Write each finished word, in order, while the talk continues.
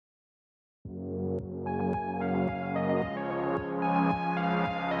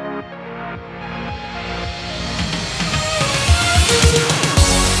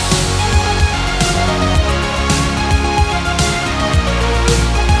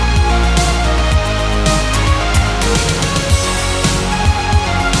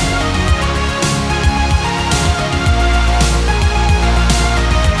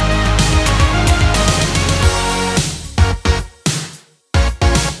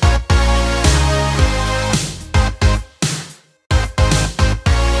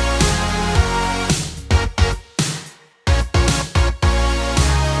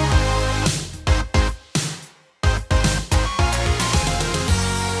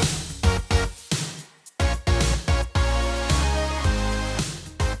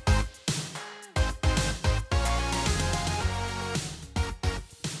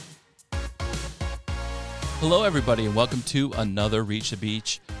Hello, everybody, and welcome to another Reach the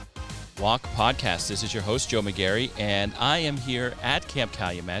Beach Walk podcast. This is your host, Joe McGarry, and I am here at Camp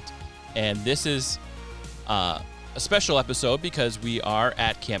Calumet, and this is a special episode because we are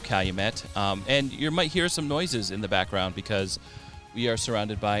at Camp Calumet, and you might hear some noises in the background because we are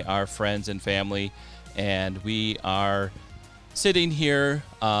surrounded by our friends and family, and we are sitting here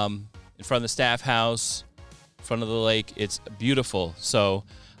in front of the staff house, in front of the lake. It's beautiful, so,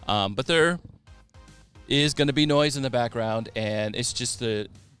 but there is going to be noise in the background, and it's just the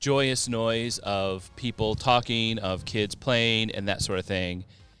joyous noise of people talking, of kids playing, and that sort of thing.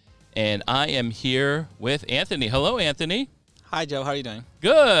 And I am here with Anthony. Hello, Anthony. Hi, Joe. How are you doing?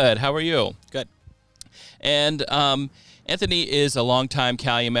 Good. How are you? Good. And Anthony is a longtime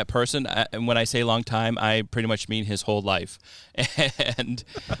Calumet person, and when I say long time, I pretty much mean his whole life. And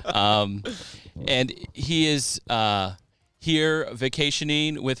he is here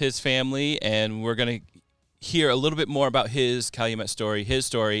vacationing with his family, and we're going to hear a little bit more about his Calumet story,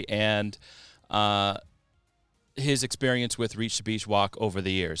 and his experience with Reach the Beach Walk over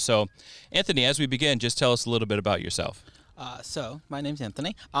the years. So, Anthony, as we begin, just tell us a little bit about yourself. So, my name's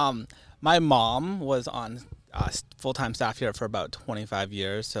Anthony. My mom was on full-time staff here for about 25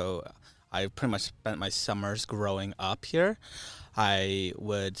 years, so I pretty much spent my summers growing up here. I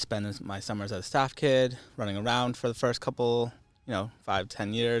would spend my summers as a staff kid, running around for the first couple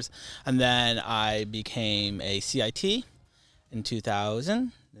 5-10 years. And then I became a CIT in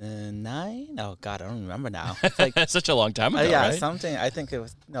 2009. Oh, God, I don't remember now. It's like such a long time ago, right? Something. I think it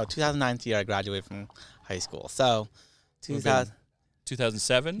was, 2009 year I graduated from high school. So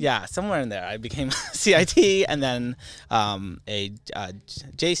 2007? Yeah, somewhere in there. I became a CIT and then a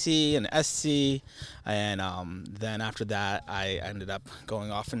JC and SC. And then after that, I ended up going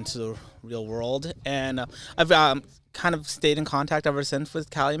off into the real world. And I've kind of stayed in contact ever since with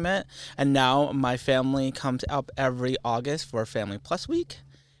Calumet. And now my family comes up every August for Family Plus Week.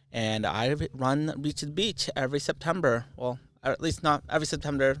 And I run Reach the Beach every September. Well, or at least not every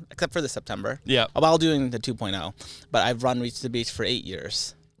September, except for this September. Yeah. While doing the 2.0. But I've run Reach the Beach for 8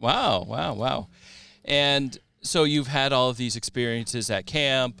 years. Wow. And so you've had all of these experiences at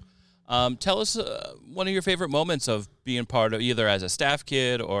camp. Tell us one of your favorite moments of being part of either as a staff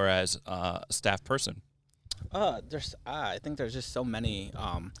kid or as a staff person. I think there's just so many.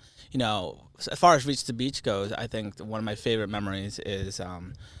 As far as Reach the Beach goes, I think one of my favorite memories is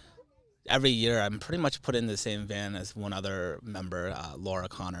every year I'm pretty much put in the same van as one other member, Laura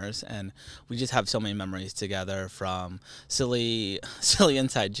Connors, and we just have so many memories together, from silly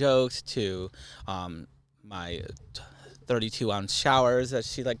inside jokes to my 32-ounce showers, as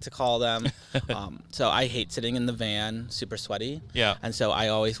she liked to call them. So I hate sitting in the van, super sweaty. Yeah. And so I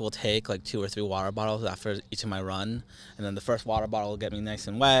always will take like 2 or 3 water bottles after each of my run. And then the first water bottle will get me nice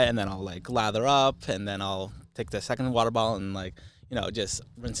and wet, and then I'll like lather up, and then I'll take the second water bottle and just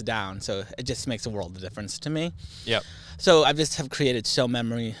rinse it down. So it just makes a world of difference to me. Yep. So I just have created so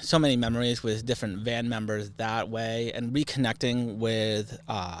many memories with different van members that way, and reconnecting with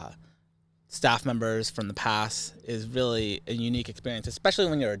staff members from the past is really a unique experience, especially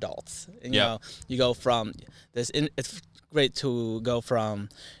when you're adults. And, you go from this. It's great to go from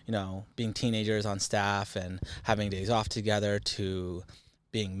being teenagers on staff and having days off together to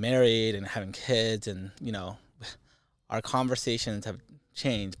being married and having kids, and our conversations have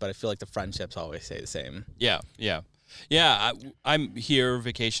changed, but I feel like the friendships always stay the same. Yeah. I'm here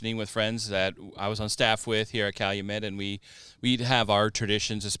vacationing with friends that I was on staff with here at Calumet, and we'd have our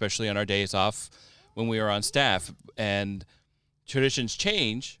traditions, especially on our days off when we were on staff. And traditions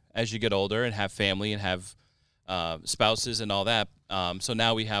change as you get older and have family and have spouses and all that. So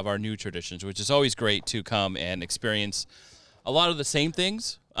now we have our new traditions, which is always great to come and experience a lot of the same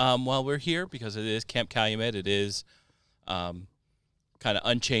things while we're here, because it is Camp Calumet. It is kind of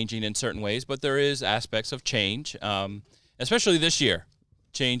unchanging in certain ways, but there is aspects of change, especially this year.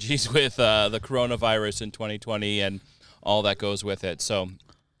 Changes with the coronavirus in 2020 and all that goes with it. So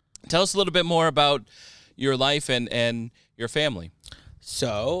tell us a little bit more about your life and your family.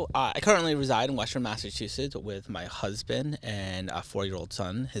 So I currently reside in Western Massachusetts with my husband and a 4-year-old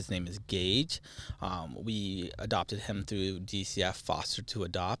son. His name is Gage. We adopted him through DCF Foster to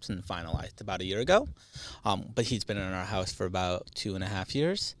Adopt and finalized about a year ago. But he's been in our house for about 2.5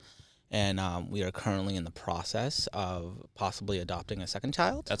 years. And we are currently in the process of possibly adopting a second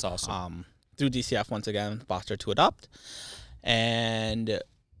child. That's awesome. Through DCF, once again, Foster to Adopt. And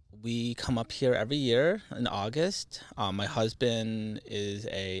we come up here every year in August. My husband is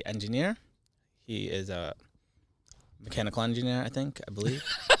an engineer. He is a mechanical engineer, I believe.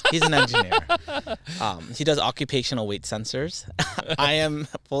 He's an engineer. He does occupational weight sensors. I am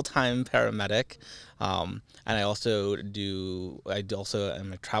a full-time paramedic, and I also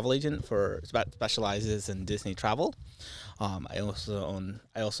am a travel agent specializes in Disney travel. I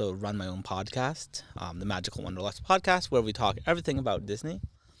also run my own podcast, the Magical Wanderlust podcast, where we talk everything about Disney.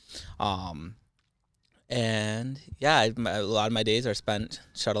 And yeah, a lot of my days are spent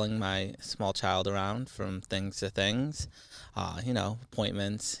shuttling my small child around from things to things,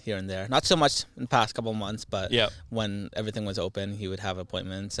 appointments here and there. Not so much in the past couple of months, but when everything was open, he would have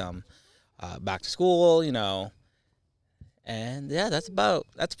appointments, back to school, And yeah,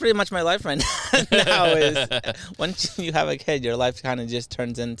 that's pretty much my life right now is once you have a kid, your life kind of just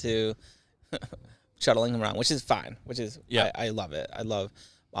turns into shuttling around, which is fine, I love it.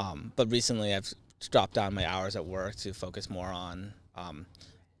 But recently I've dropped down my hours at work to focus more on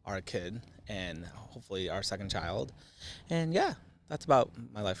our kid and hopefully our second child. And yeah, that's about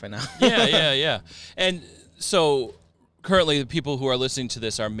my life right now. Yeah. And so currently the people who are listening to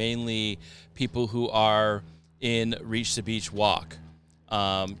this are mainly people who are in Reach the Beach Walk.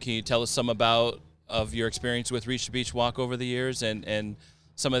 Can you tell us some of your experience with Reach the Beach Walk over the years and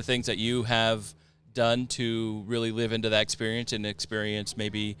some of the things that you have done to really live into that experience and experience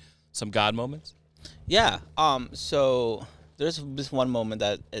maybe some God moments? Yeah. So there's this one moment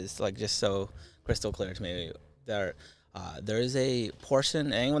that is like just so crystal clear to me. There is a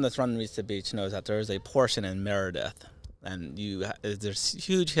portion. Anyone that's run Reach the Beach knows that there is a portion in Meredith, and there's a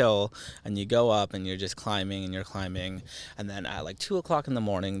huge hill, and you go up, and you're just climbing, and then at like 2:00 in the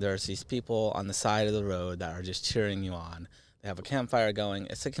morning, there's these people on the side of the road that are just cheering you on. They have a campfire going.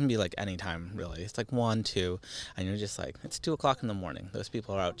 It can be like any time, really. It's like 1, 2, and you're just like, it's 2:00 in the morning. Those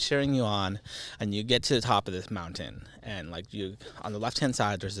people are out cheering you on, and you get to the top of this mountain, and like on the left-hand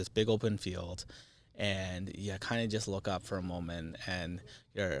side, there's this big open field, and you kind of just look up for a moment, and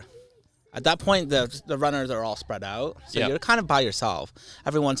at that point, the runners are all spread out, so you're kind of by yourself.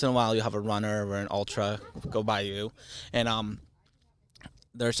 Every once in a while, you have a runner or an ultra go by you, and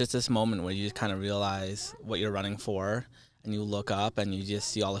there's just this moment where you just kind of realize what you're running for. And you look up and you just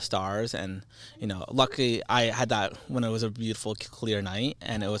see all the stars. And, luckily I had that when it was a beautiful, clear night.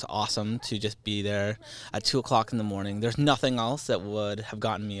 And it was awesome to just be there at 2:00 in the morning. There's nothing else that would have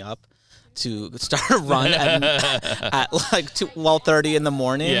gotten me up to start a run at like 12:30 in the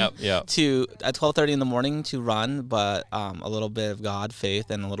morning. At 12:30 in the morning to run. But a little bit of God, faith,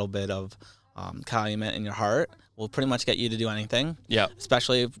 and a little bit of Calumet in your heart will pretty much get you to do anything. Yeah.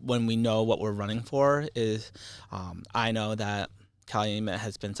 Especially when we know what we're running for is, I know that Calumet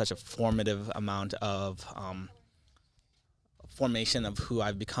has been such a formative amount of formation of who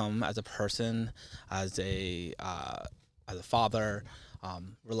I've become as a person, as a father,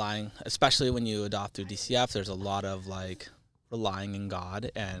 relying, especially when you adopt through DCF, there's a lot of like relying in God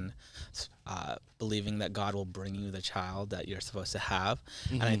and believing that God will bring you the child that you're supposed to have.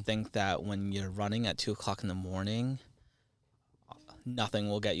 Mm-hmm. And I think that when you're running at 2:00 in the morning, nothing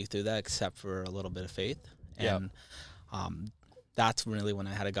will get you through that except for a little bit of faith. And that's really when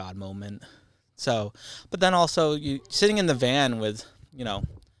I had a God moment. So, but then also you sitting in the van with,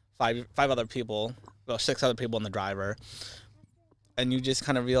 5 other people, 6 other people and the driver, and you just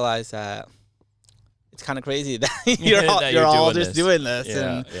kind of realize that it's kind of crazy that you're all just doing this.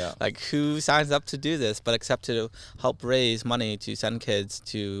 Like, who signs up to do this but except to help raise money to send kids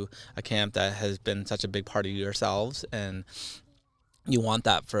to a camp that has been such a big part of yourselves, and you want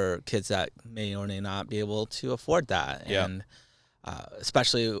that for kids that may or may not be able to afford that. And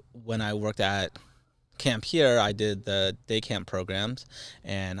especially when I worked at camp here, I did the day camp programs,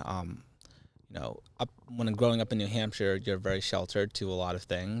 and when growing up in New Hampshire, you're very sheltered to a lot of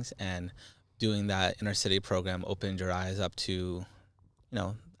things, and doing that inner city program opened your eyes up to,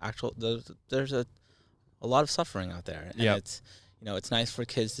 there's a lot of suffering out there. And it's nice for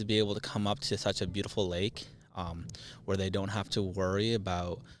kids to be able to come up to such a beautiful lake, where they don't have to worry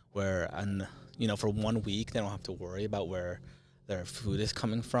about for 1 week, they don't have to worry about where their food is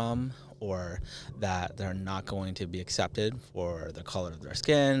coming from, or that they're not going to be accepted for the color of their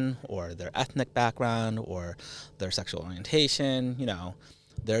skin or their ethnic background or their sexual orientation.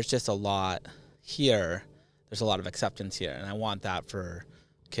 There's just a lot here. There's a lot of acceptance here, and I want that for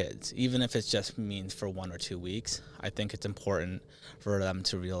kids, even if it just means for 1 or 2 weeks. I think it's important for them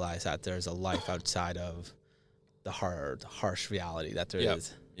to realize that there's a life outside of the harsh reality that there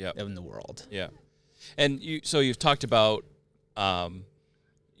is in the world. Yeah. And you've talked about,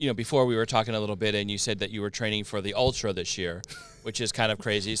 before we were talking a little bit, and you said that you were training for the Ultra this year, which is kind of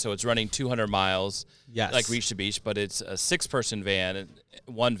crazy. So it's running 200 miles, like Reach the Beach, but it's a 6-person van,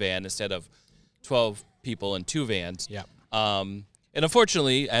 one van instead of 12 people in 2 vans. Yep. And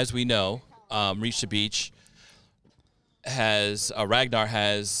unfortunately, as we know, Reach the Beach Ragnar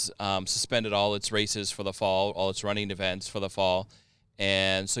has suspended all its races for the fall, all its running events for the fall.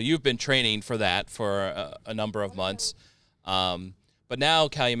 And so you've been training for that for a number of months. But now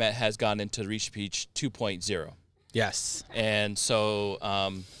Calumet has gone into Reach the Beach 2.0. Yes. And so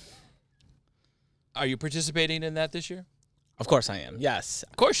are you participating in that this year? Of course I am. Yes.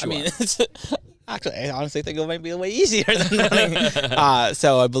 Of course you are. It's, actually, I honestly think it might be way easier than running.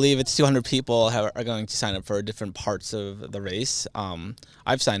 So I believe it's 200 people are going to sign up for different parts of the race.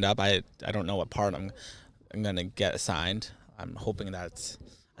 I've signed up. I don't know what part I'm going to get assigned. I'm hoping that's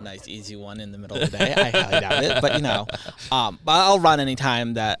a nice, easy one in the middle of the day. I highly doubt it, but but I'll run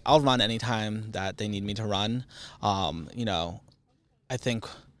anytime that they need me to run. I think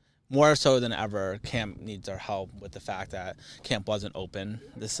more so than ever, camp needs our help with the fact that camp wasn't open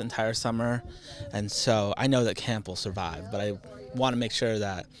this entire summer. And so I know that camp will survive, but I want to make sure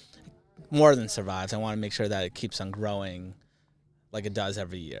that more than survives, I want to make sure that it keeps on growing like it does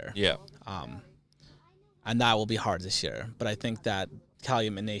every year. Yeah. And that will be hard this year. But I think that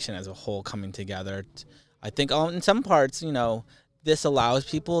Calumet Nation as a whole coming together, I think in some parts, this allows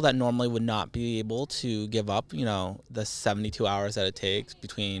people that normally would not be able to give up, the 72 hours that it takes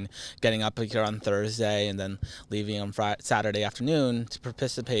between getting up here on Thursday and then leaving on Saturday afternoon to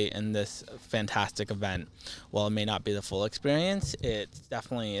participate in this fantastic event. While it may not be the full experience, it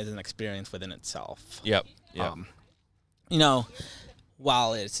definitely is an experience within itself. Yep.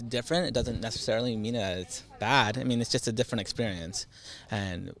 While it's different, it doesn't necessarily mean that it's bad. I mean, it's just a different experience.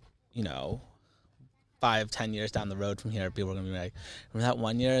 And, 5-10 years down the road from here, people are going to be like, remember that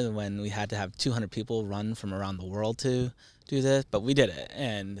one year when we had to have 200 people run from around the world to do this? But we did it,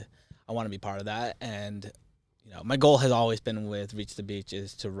 and I want to be part of that. And, my goal has always been with Reach the Beach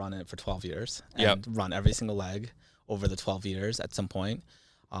is to run it for 12 years and run every single leg over the 12 years at some point.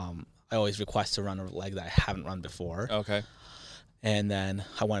 I always request to run a leg that I haven't run before. Okay. And then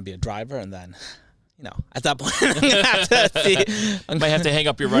I want to be a driver, and then... at that point, I'm gonna have to see. You might have to hang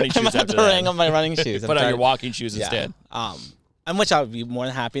up your running shoes after after that. that. Hang up my running shoes. Put on your walking shoes instead. And which I would be more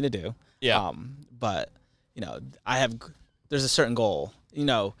than happy to do. Yeah. But there's a certain goal.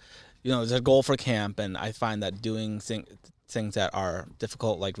 There's a goal for camp, and I find that doing things that are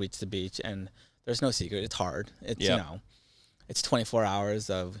difficult, like Reach the Beach, and there's no secret, it's hard. It's it's 24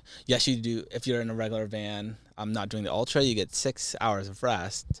 hours of yes, you do. If you're in a regular van, I'm not doing the ultra. You get 6 hours of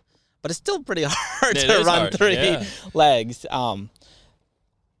rest. But it's still pretty hard to run 3 legs.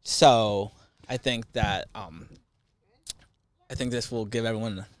 So I think that I think this will give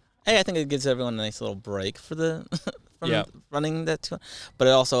everyone. I think it gives everyone a nice little break from running that. But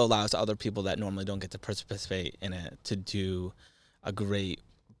it also allows other people that normally don't get to participate in it to do a great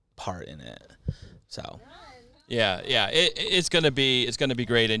part in it. So. Yeah. It's gonna be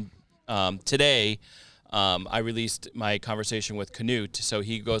great. And today. I released my conversation with Canute, so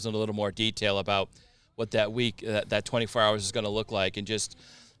he goes into a little more detail about what that week, that 24 hours is going to look like, and just,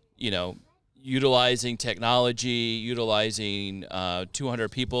 utilizing technology, utilizing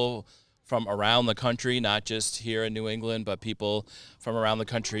 200 people from around the country, not just here in New England, but people from around the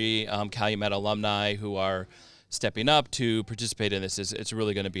country, Calumet alumni who are stepping up to participate in this. It's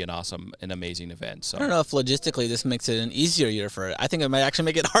really going to be an awesome and amazing event. So I don't know if logistically this makes it an easier year for it. I think it might actually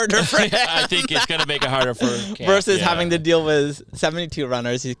make it harder for him. I think it's going to make it harder for camp, versus having to deal with 72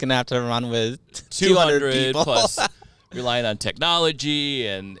 runners. He's going to have to run with 200 people. Plus relying on technology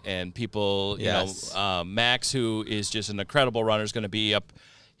and people. Max, who is just an incredible runner, is going to be up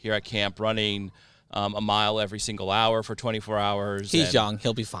here at camp running a mile every single hour for 24 hours. He's young.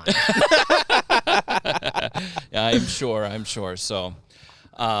 He'll be fine. Yeah, I'm sure. So,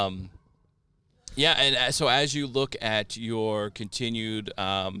 and so as you look at your continued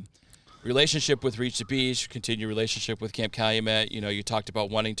relationship with Reach the Beach, continued relationship with Camp Calumet, you talked about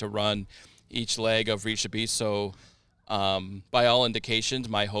wanting to run each leg of Reach the Beach. So, by all indications,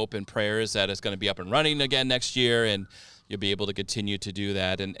 my hope and prayer is that it's going to be up and running again next year, and you'll be able to continue to do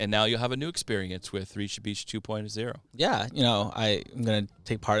that. And now you'll have a new experience with Reach the Beach 2.0. Yeah, I'm going to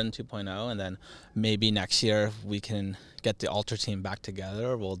take part in 2.0, and then maybe next year we can get the Ultra team back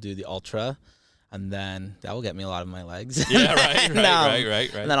together. We'll do the Ultra, and then that will get me a lot of my legs. Yeah, right.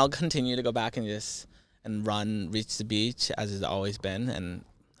 And then I'll continue to go back and run Reach the Beach as it's always been, and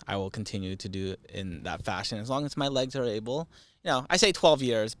I will continue to do it in that fashion as long as my legs are able. I say 12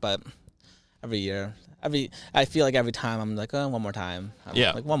 years, but every year. I feel like every time I'm like, one more time.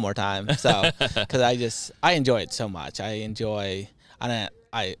 Like one more time. So, because I enjoy it so much. I enjoy, and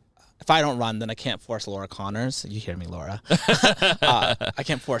if I don't run, then I can't force Laura Connors. You hear me, Laura. I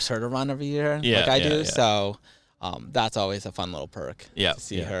can't force her to run every year like I do. Yeah. So that's always a fun little perk to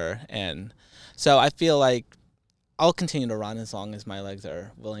see her. And so I feel like I'll continue to run as long as my legs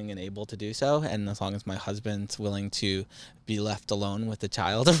are willing and able to do so, and as long as my husband's willing to be left alone with the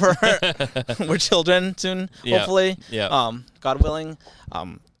child. We're children soon, hopefully. Yeah. God willing.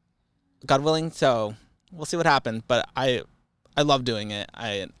 God willing. So we'll see what happens. But I love doing it.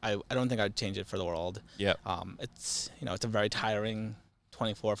 I don't think I'd change it for the world. Yeah. It's it's a very tiring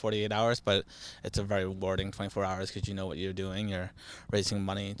 24, 48 hours, but it's a very rewarding 24 hours because you know what you're doing. You're raising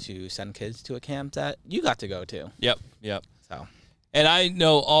money to send kids to a camp that you got to go to. Yep. So, and I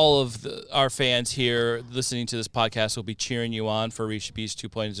know all of our fans here listening to this podcast will be cheering you on for Reach the Beach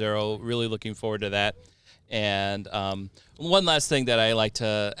 2.0. Really looking forward to that. And one last thing that I like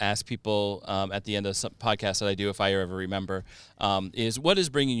to ask people at the end of some podcasts that I do, if I ever remember, is what is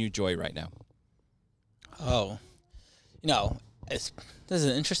bringing you joy right now? Oh, this is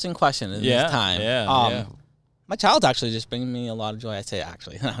an interesting question in this time. My child's actually just bringing me a lot of joy. I say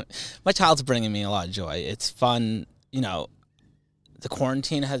actually. My child's bringing me a lot of joy. It's fun. The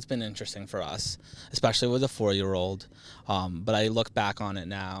quarantine has been interesting for us, especially with a 4-year-old. But I look back on it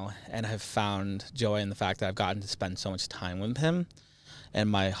now and have found joy in the fact that I've gotten to spend so much time with him. And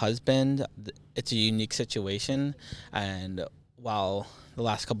my husband, it's a unique situation. And while the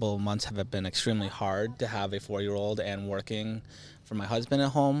last couple of months have been extremely hard to have a 4-year-old and working for my husband at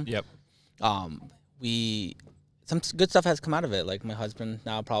home. Yep. Some good stuff has come out of it. Like my husband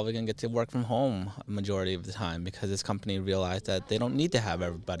now probably gonna get to work from home a majority of the time because his company realized that they don't need to have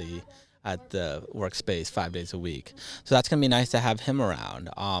everybody at the workspace 5 days a week. So that's gonna be nice to have him around.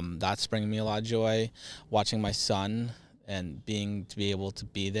 That's bringing me a lot of joy. Watching my son and to be able to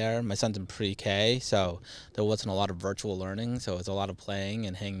be there. My son's in pre-K, so there wasn't a lot of virtual learning. So it's a lot of playing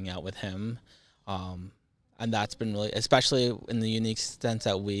and hanging out with him. And that's been really, especially in the unique sense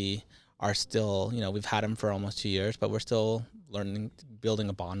that we are still, we've had him for almost 2 years, but we're still learning, building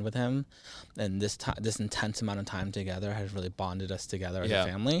a bond with him. And this intense amount of time together has really bonded us together as a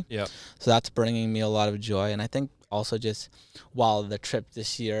family. Yeah. So that's bringing me a lot of joy. And I think also just while the trip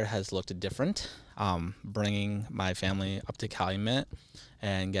this year has looked different, bringing my family up to Calumet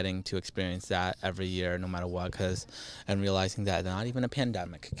and getting to experience that every year, no matter what, and realizing that not even a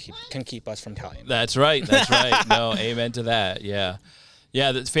pandemic can keep us from Calumet. That's right. No, amen to that. Yeah.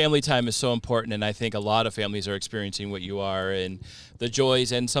 Yeah, the family time is so important, and I think a lot of families are experiencing what you are and the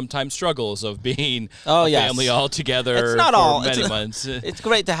joys and sometimes struggles of being family all together for many months. It's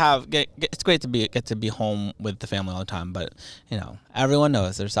great to get to be home with the family all the time, but everyone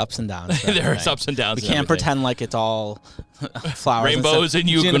knows there's ups and downs. There's ups and downs. We can't pretend like it's all flowers, rainbows, and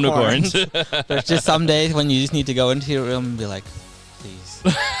unicorns. There's just some days when you just need to go into your room and be like, please,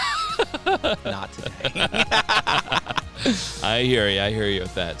 not today. I hear you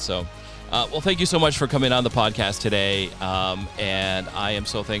with that. So, well, thank you so much for coming on the podcast today. And I am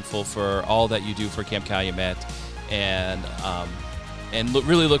so thankful for all that you do for Camp Calumet, and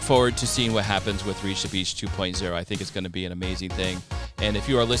really look forward to seeing what happens with Reach the Beach 2.0. I think it's going to be an amazing thing. And if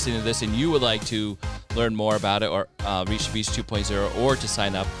you are listening to this and you would like to learn more about it or Reach the Beach 2.0 or to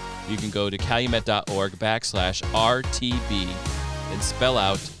sign up, you can go to calumet.org/RTB and spell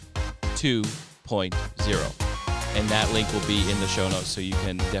out 2.0. And that link will be in the show notes, so you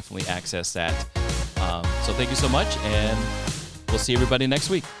can definitely access that. So thank you so much, and we'll see everybody next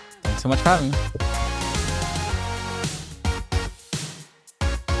week. Thanks so much for having me.